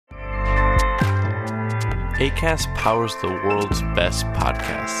Acast powers the world's best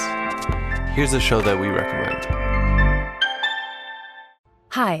podcasts. Here's a show that we recommend.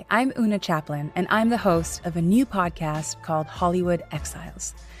 Hi, I'm Una Chaplin, and I'm the host of a new podcast called Hollywood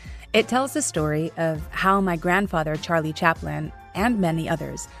Exiles. It tells the story of how my grandfather, Charlie Chaplin, and many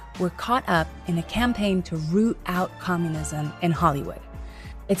others were caught up in a campaign to root out communism in Hollywood.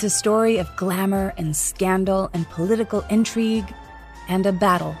 It's a story of glamour and scandal and political intrigue and a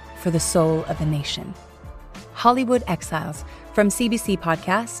battle for the soul of a nation. Hollywood Exiles from CBC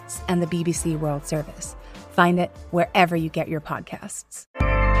Podcasts and the BBC World Service. Find it wherever you get your podcasts.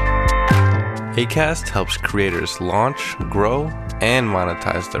 Acast helps creators launch, grow, and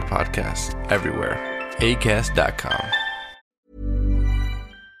monetize their podcasts everywhere. Acast.com.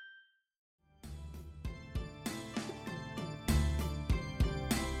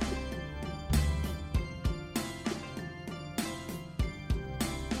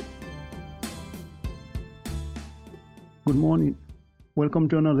 Good morning. Welcome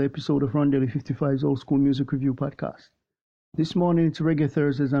to another episode of Rondelli 55's Old School Music Review Podcast. This morning it's Reggae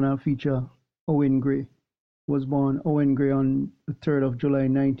Thursdays and I'll feature Owen Gray. Was born Owen Gray on the 3rd of July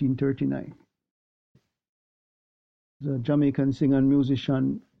 1939. He's a Jamaican singer and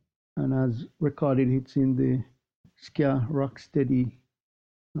musician and has recorded hits in the ska, rocksteady,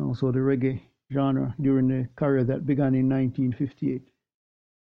 and also the reggae genre during the career that began in 1958.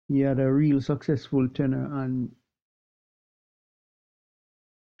 He had a real successful tenor, and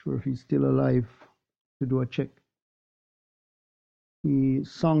sure if he's still alive to do a check. The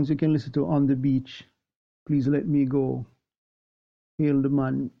songs you can listen to: On the Beach, Please Let Me Go, Hail the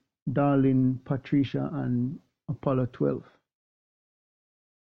Man, Darling Patricia, and Apollo 12.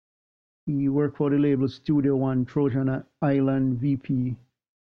 He worked for the labels Studio One, Trojan Island, VP,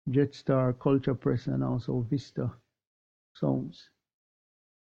 Jetstar, Culture Press, and also Vista Sounds.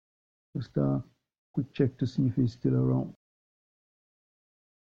 Just a quick check to see if he's still around.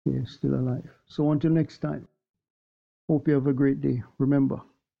 Yeah, still alive. So until next time, hope you have a great day. Remember,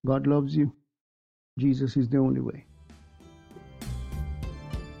 God loves you. Jesus is the only way.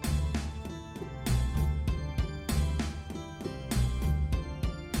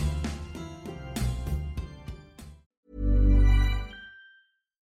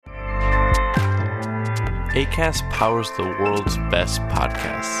 Acast powers the world's best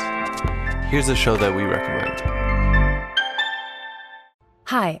podcasts. Here's a show that we recommend.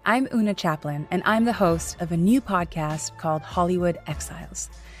 Hi, I'm Una Chaplin, and I'm the host of a new podcast called Hollywood Exiles.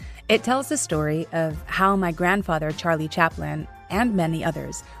 It tells the story of how my grandfather, Charlie Chaplin, and many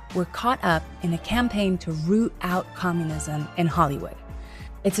others were caught up in a campaign to root out communism in Hollywood.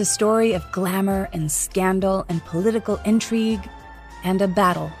 It's a story of glamour and scandal and political intrigue and a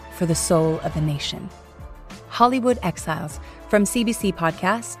battle for the soul of a nation. Hollywood Exiles from CBC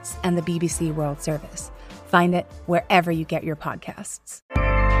Podcasts and the BBC World Service. Find it wherever you get your podcasts.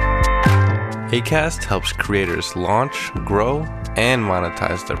 Acast helps creators launch, grow, and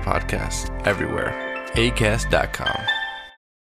monetize their podcasts everywhere. Acast.com.